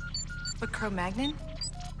 But Cro-Magnon?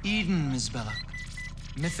 Eden, Miss Bella.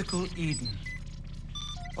 Mythical Eden.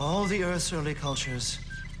 All the Earth's early cultures,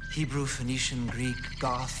 Hebrew, Phoenician, Greek,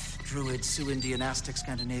 Goth, Druid, Sioux-Indian, Aztec,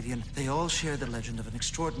 Scandinavian, they all share the legend of an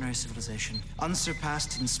extraordinary civilization,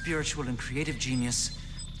 unsurpassed in spiritual and creative genius,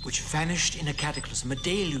 which vanished in a cataclysm, a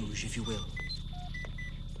deluge, if you will.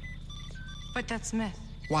 But that's myth.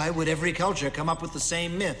 Why would every culture come up with the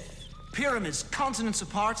same myth? Pyramids, continents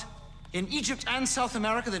apart, in Egypt and South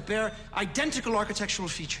America that bear identical architectural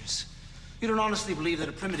features. You don't honestly believe that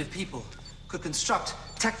a primitive people could construct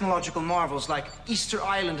technological marvels like Easter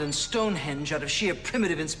Island and Stonehenge out of sheer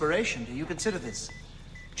primitive inspiration, do you consider this?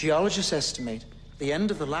 Geologists estimate the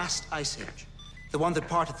end of the last ice age, the one that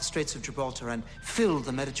parted the Straits of Gibraltar and filled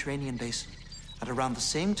the Mediterranean basin, at around the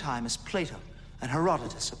same time as Plato and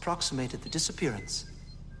Herodotus approximated the disappearance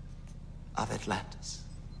of Atlantis.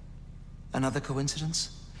 Another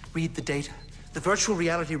coincidence? Read the data. The virtual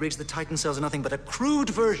reality rigs the Titan cells are nothing but a crude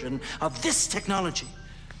version of this technology.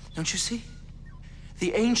 Don't you see?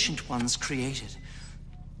 The ancient ones created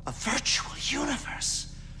a virtual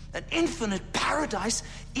universe an infinite paradise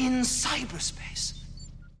in cyberspace.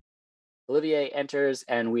 Olivier enters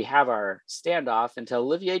and we have our standoff until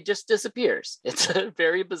Olivier just disappears. It's a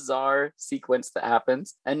very bizarre sequence that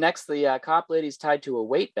happens. And next, the cop lady's tied to a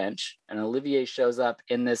weight bench and Olivier shows up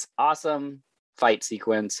in this awesome fight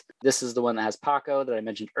sequence. This is the one that has Paco that I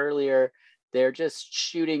mentioned earlier. They're just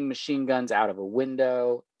shooting machine guns out of a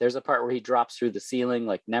window. There's a part where he drops through the ceiling,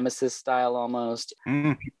 like Nemesis style almost.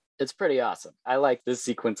 It's pretty awesome. I like this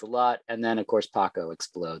sequence a lot. And then, of course, Paco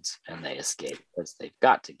explodes and they escape because they've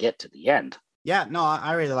got to get to the end. Yeah, no,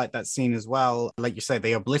 I really like that scene as well. Like you say,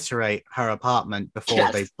 they obliterate her apartment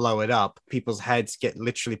before they blow it up. People's heads get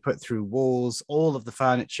literally put through walls. All of the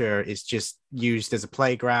furniture is just used as a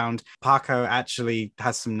playground. Paco actually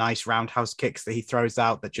has some nice roundhouse kicks that he throws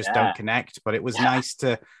out that just don't connect. But it was nice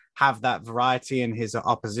to have that variety in his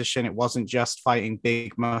opposition. It wasn't just fighting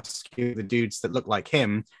big, muscular dudes that look like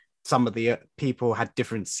him. Some of the people had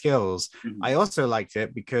different skills. I also liked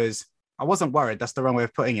it because I wasn't worried. That's the wrong way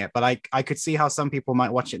of putting it. But I could see how some people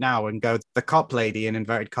might watch it now and go, the cop lady, in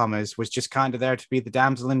inverted commas, was just kind of there to be the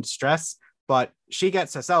damsel in distress. But she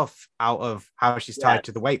gets herself out of how she's tied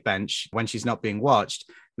to the weight bench when she's not being watched.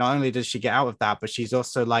 Not only does she get out of that, but she's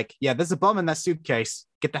also like, yeah, there's a bomb in that suitcase.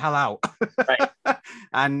 Get the hell out. Right.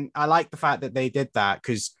 And I like the fact that they did that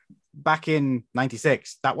because back in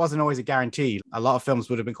 96, that wasn't always a guarantee. A lot of films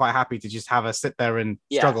would have been quite happy to just have her sit there and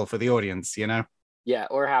struggle for the audience, you know? Yeah,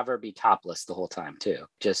 or have her be topless the whole time, too.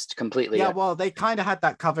 Just completely. Yeah, well, they kind of had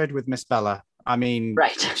that covered with Miss Bella. I mean,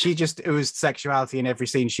 she just oozed sexuality in every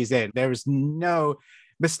scene she's in. There is no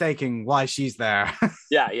mistaking why she's there.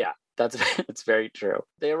 Yeah. That's very true.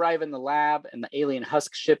 They arrive in the lab and the alien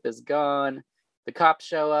husk ship is gone. The cops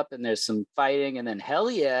show up and there's some fighting and then hell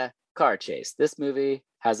yeah, car chase. This movie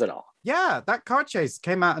has it all. Yeah, that car chase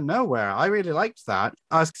came out of nowhere. I really liked that.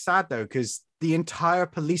 I was sad though, because the entire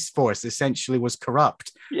police force essentially was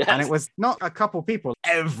corrupt. Yes. And it was not a couple people.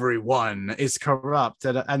 Everyone is corrupt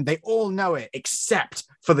and they all know it except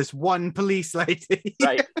for this one police lady.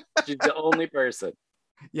 Right. She's the only person.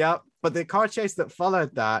 Yeah. But the car chase that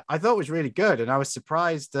followed that, I thought was really good. And I was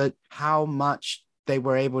surprised at how much they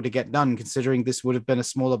were able to get done considering this would have been a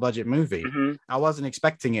smaller budget movie. I wasn't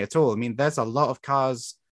expecting it at all. I mean, there's a lot of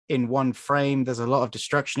cars in one frame. There's a lot of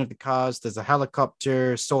destruction of the cars. There's a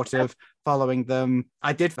helicopter sort of following them.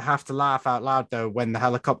 I did have to laugh out loud though when the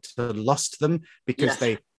helicopter lost them because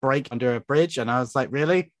they break under a bridge. And I was like,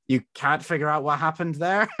 really? You can't figure out what happened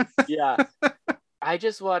there? Yeah. I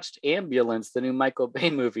just watched Ambulance, the new Michael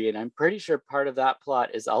Bay movie, and I'm pretty sure part of that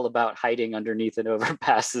plot is all about hiding underneath an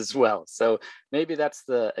overpass as well. So maybe that's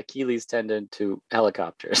the Achilles tendon to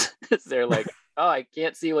helicopters. They're like, oh, I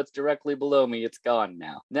can't see what's directly below me. It's gone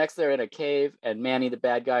now. Next, they're in a cave, and Manny, the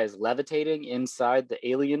bad guy, is levitating inside the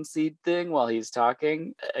alien seed thing while he's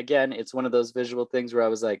talking. Again, it's one of those visual things where I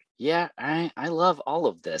was like, yeah, I love all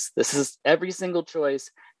of this. This is every single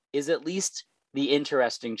choice is at least the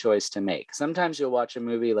interesting choice to make. Sometimes you'll watch a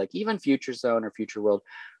movie like even Future Zone or Future World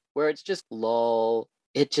where it's just lull.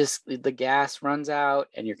 It just, the gas runs out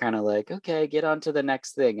and you're kind of like, okay, get on to the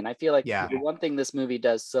next thing. And I feel like the one thing this movie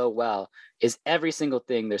does so well is every single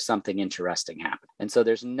thing, there's something interesting happen. And so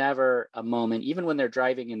there's never a moment, even when they're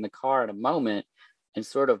driving in the car in a moment and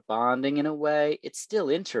sort of bonding in a way, it's still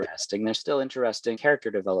interesting. There's still interesting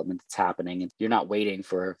character development that's happening. And you're not waiting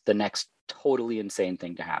for the next totally insane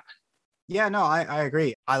thing to happen. Yeah, no, I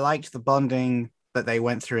agree. I liked the bonding that they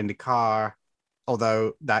went through in the car,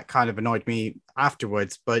 although that kind of annoyed me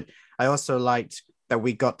afterwards. But I also liked that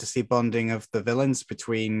we got to see bonding of the villains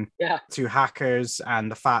between two hackers and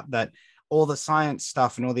the fact that all the science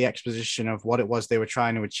stuff and all the exposition of what it was they were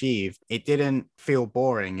trying to achieve, it didn't feel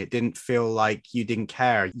boring. It didn't feel like you didn't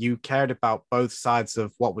care. You cared about both sides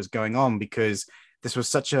of what was going on because this was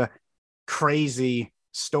such a crazy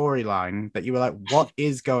storyline that you were like, what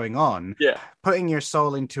is going on? Putting your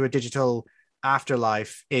soul into a digital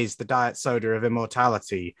afterlife is the diet soda of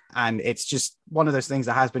immortality, and it's just one of those things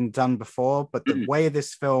that has been done before, but the way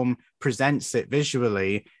this film presents it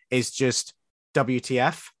visually is just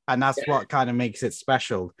WTF, and that's what kind of makes it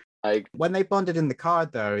special. When they bonded in the car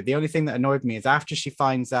though, the only thing that annoyed me is after she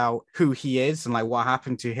finds out who he is and like what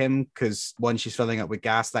happened to him, because when she's filling up with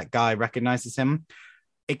gas, that guy recognizes him.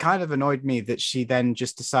 It kind of annoyed me that she then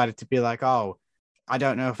just decided to be like, oh, I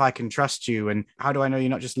don't know if I can trust you. And how do I know you're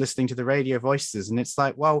not just listening to the radio voices? And it's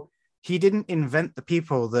like, well, he didn't invent the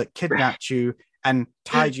people that kidnapped you and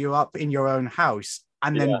tied you up in your own house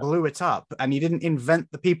and then blew it up. And he didn't invent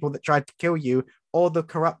the people that tried to kill you or the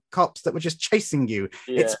corrupt cops that were just chasing you.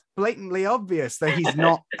 It's blatantly obvious that he's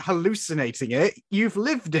not hallucinating it. You've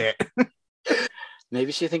lived it.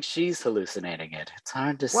 Maybe she thinks she's hallucinating it. It's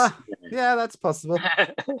hard to Well, see. yeah, that's possible.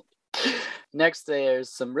 Next, there's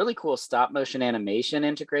some really cool stop motion animation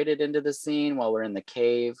integrated into the scene while we're in the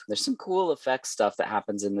cave. There's some cool effects stuff that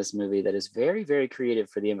happens in this movie that is very, very creative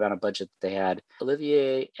for the amount of budget that they had.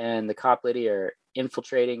 Olivier and the cop lady are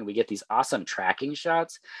infiltrating. We get these awesome tracking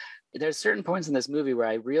shots. There's certain points in this movie where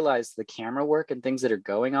I realize the camera work and things that are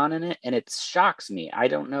going on in it, and it shocks me. I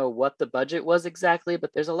don't know what the budget was exactly,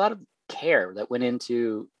 but there's a lot of care that went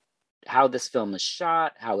into how this film is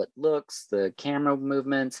shot, how it looks, the camera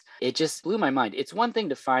movements. It just blew my mind. It's one thing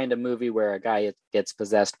to find a movie where a guy gets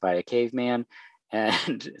possessed by a caveman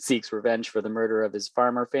and seeks revenge for the murder of his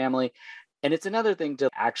farmer family. And it's another thing to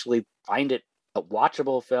actually find it a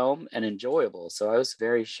watchable film and enjoyable. So I was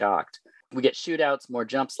very shocked. We get shootouts, more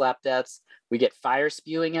jump slap deaths. We get fire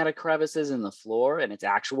spewing out of crevices in the floor, and it's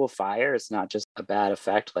actual fire. It's not just a bad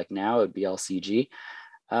effect like now. It would be all CG.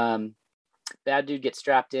 Bad dude gets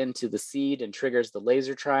strapped into the seed and triggers the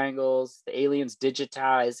laser triangles. The aliens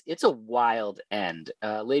digitize. It's a wild end.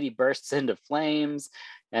 Lady bursts into flames,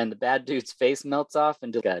 and the bad dude's face melts off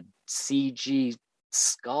into like a CG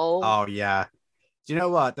skull. Oh, yeah. Do you know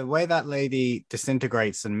what? The way that lady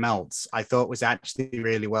disintegrates and melts, I thought was actually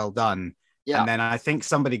really well done. Yeah. And then I think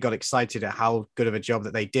somebody got excited at how good of a job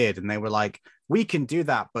that they did. And they were like, we can do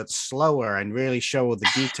that, but slower and really show all the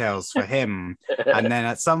details for him. And then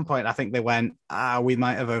at some point, I think they went, we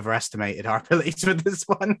might have overestimated our abilities with this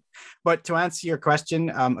one. But to answer your question,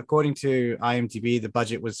 according to IMDb, the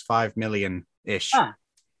budget was $5 million-ish. Huh.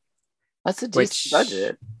 That's a decent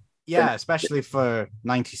budget. Yeah, especially for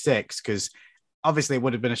 96, because obviously it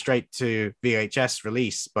would have been a straight to VHS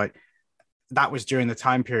release, but that was during the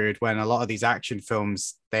time period when a lot of these action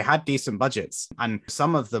films, they had decent budgets, and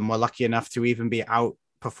some of them were lucky enough to even be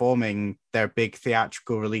outperforming their big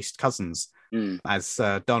theatrical released cousins. As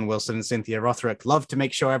Don Wilson and Cynthia Rothrock love to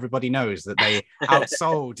make sure everybody knows that they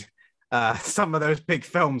outsold some of those big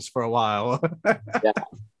films for a while. Yeah,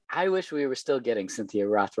 I wish we were still getting Cynthia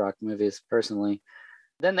Rothrock movies, personally.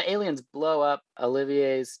 Then the aliens blow up.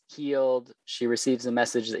 Olivier's healed. She receives a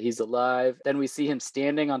message that he's alive. Then we see him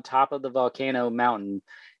standing on top of the volcano mountain,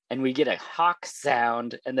 and we get a hawk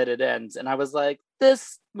sound, and then it ends. And I was like,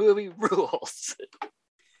 this movie rules.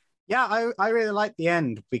 Yeah, I really liked the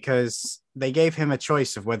end because they gave him a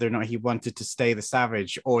choice of whether or not he wanted to stay the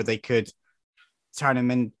Savage, or they could turn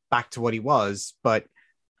him back to what he was. But,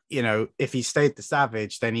 you know, if he stayed the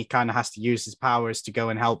Savage, then he kind of has to use his powers to go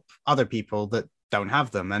and help other people that don't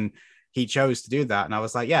have them, and he chose to do that. And I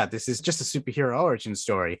was like, yeah, this is just a superhero origin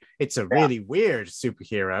story. It's a really weird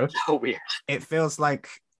superhero. So weird. It feels like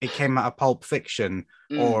it came out of Pulp Fiction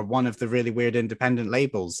or one of the really weird independent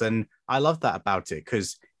labels, and I love that about it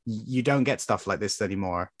because you don't get stuff like this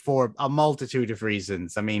anymore for a multitude of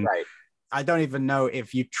reasons. I mean, I don't even know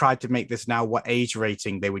if you tried to make this now what age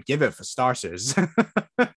rating they would give it, for starters.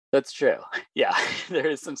 That's true. Yeah, there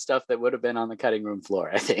is some stuff that would have been on the cutting room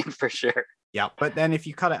floor, I think, for sure. Yeah, but then if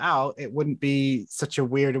you cut it out, it wouldn't be such a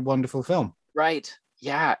weird and wonderful film. Right.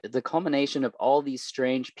 Yeah, the culmination of all these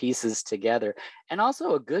strange pieces together, and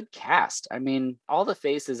also a good cast. I mean, all the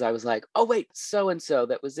faces, I was like, oh, wait, so-and-so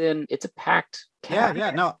that was in, it's a packed cast. Yeah,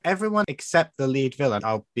 no, everyone except the lead villain.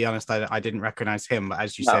 I'll be honest, I didn't recognize him, but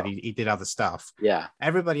as you said, he did other stuff. Yeah.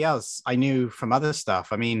 Everybody else I knew from other stuff.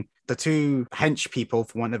 I mean, the two hench people,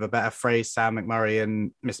 for want of a better phrase, Sam McMurray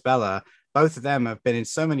and Miss Bella, both of them have been in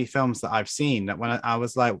so many films that I've seen that when I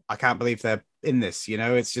was like, I can't believe they're in this, you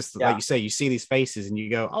know. It's just like you say, you see these faces and you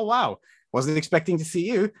go, oh wow, wasn't expecting to see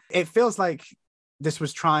you. It feels like this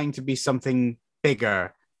was trying to be something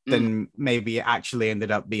bigger than maybe it actually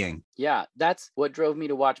ended up being. Yeah, that's what drove me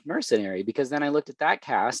to watch Mercenary, because then I looked at that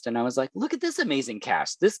cast and I was like, look at this amazing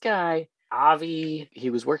cast. This guy, Avi, he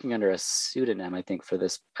was working under a pseudonym, I think, for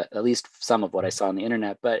this, at least some of what I saw on the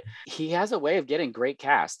internet, but he has a way of getting great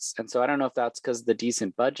casts. And so I don't know if that's because of the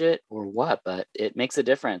decent budget or what, but it makes a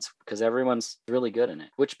difference because everyone's really good in it.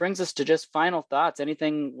 Which brings us to just final thoughts.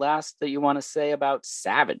 Anything last that you want to say about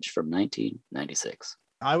Savage from 1996?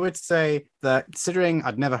 I would say that, considering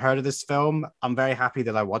I'd never heard of this film, I'm very happy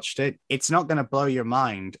that I watched it. It's not going to blow your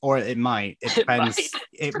mind, or it might. It depends.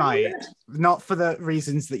 It might. Not for the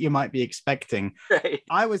reasons that you might be expecting. Right.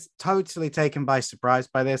 I was totally taken by surprise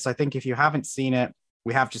by this. I think if you haven't seen it,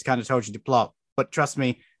 we have just kind of told you the plot. But trust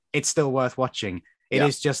me, it's still worth watching. It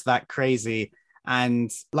is just that crazy.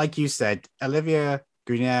 And like you said, Olivier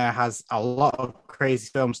Grenier has a lot of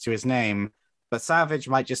crazy films to his name. But Savage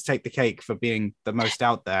might just take the cake for being the most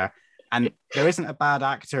out there. And there isn't a bad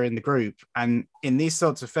actor in the group. And in these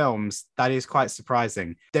sorts of films, that is quite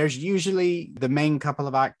surprising. There's usually the main couple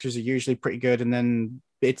of actors are usually pretty good. And then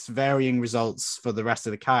it's varying results for the rest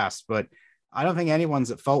of the cast. But I don't think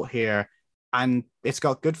anyone's at fault here. And it's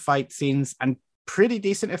got good fight scenes and pretty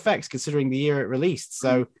decent effects considering the year it released.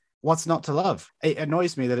 So what's not to love? It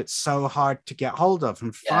annoys me that it's so hard to get hold of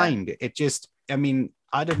and find. It just, I mean,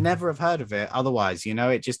 I'd have never have heard of it otherwise, you know,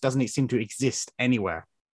 it just doesn't seem to exist anywhere.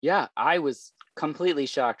 Yeah, I was completely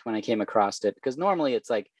shocked when I came across it, because normally it's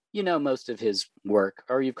like, you know, most of his work,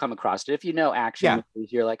 or you've come across it. If you know action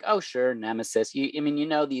movies, you're like, oh, sure, Nemesis. You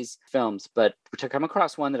know these films, but to come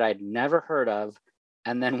across one that I'd never heard of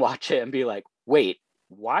and then watch it and be like, wait,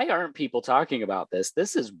 why aren't people talking about this?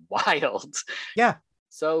 This is wild. Yeah.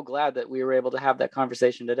 So glad that we were able to have that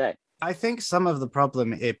conversation today. I think some of the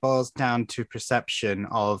problem, it boils down to perception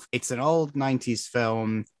of it's an old 90s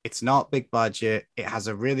film. It's not big budget. It has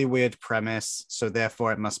a really weird premise. So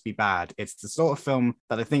therefore it must be bad. It's the sort of film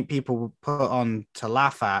that I think people will put on to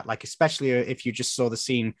laugh at, like, especially if you just saw the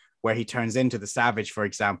scene where he turns into the Savage, for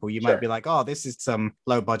example, you might be like, oh, this is some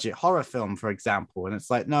low budget horror film, for example. And it's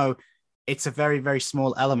like, no, it's a very, very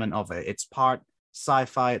small element of it. It's part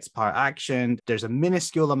sci-fi, it's part action. There's a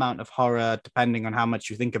minuscule amount of horror, depending on how much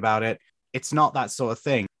you think about it. It's not that sort of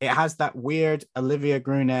thing. It has that weird Olivier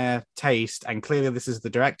Gruner taste, and clearly this is the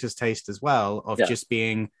director's taste as well, of just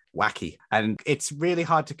being wacky. And it's really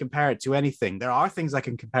hard to compare it to anything. There are things I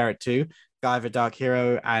can compare it to, Guy of a Dark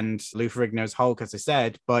Hero and Lou Ferrigno's Hulk, as I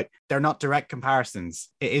said, but they're not direct comparisons.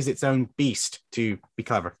 It is its own beast, to be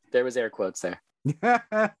clever. There was air quotes there.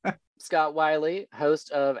 Scott Wiley, host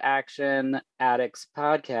of Action Addicts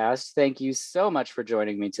podcast. Thank you so much for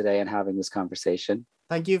joining me today and having this conversation.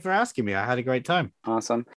 Thank you for asking me. I had a great time.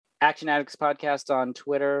 Awesome. Action Addicts podcast on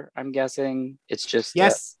Twitter, I'm guessing. It's just...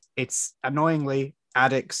 Yes, it's annoyingly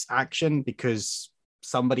Addicts Action, because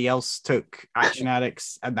somebody else took Action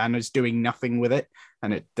Addicts and then is doing nothing with it,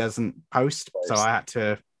 and it doesn't post. So I had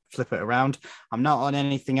to flip it around. I'm not on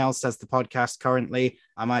anything else as the podcast currently.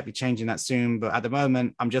 I might be changing that soon, but at the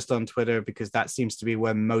moment I'm just on Twitter because that seems to be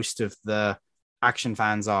where most of the action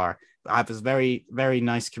fans are. I have this very, very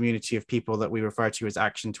nice community of people that we refer to as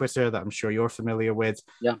Action Twitter that I'm sure you're familiar with.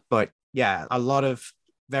 Yeah. But yeah, a lot of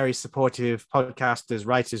very supportive podcasters,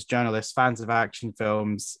 writers, journalists, fans of action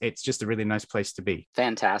films. It's just a really nice place to be.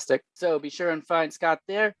 Fantastic. So be sure and find Scott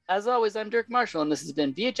there. As always, I'm Dirk Marshall, and this has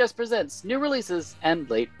been VHS Presents New Releases and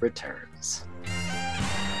Late Returns.